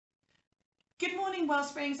Good morning,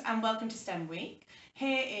 Wellsprings, and welcome to STEM Week.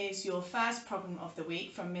 Here is your first problem of the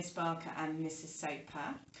week from Miss Barker and Mrs.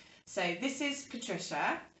 Soper. So this is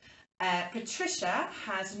Patricia. Patricia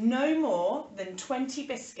has no more than 20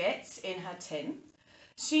 biscuits in her tin.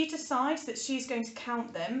 She decides that she's going to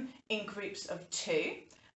count them in groups of 2,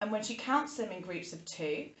 and when she counts them in groups of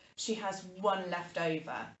 2, she has 1 left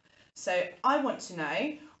over. So I want to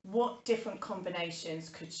know what different combinations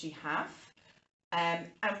could she have.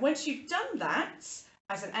 And once you've done that,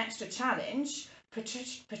 as an extra challenge,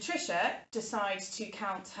 Patricia decides to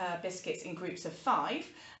count her biscuits in groups of 5,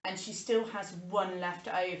 and she still has 1 left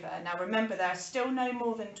over. Now remember, there are still no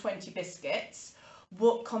more than 20 biscuits.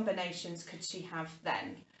 What combinations could she have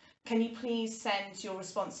then? Can you please send your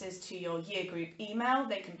responses to your year group email?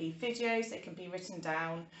 They can be videos, they can be written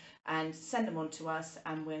down, and send them on to us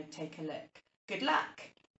and we'll take a look. Good luck!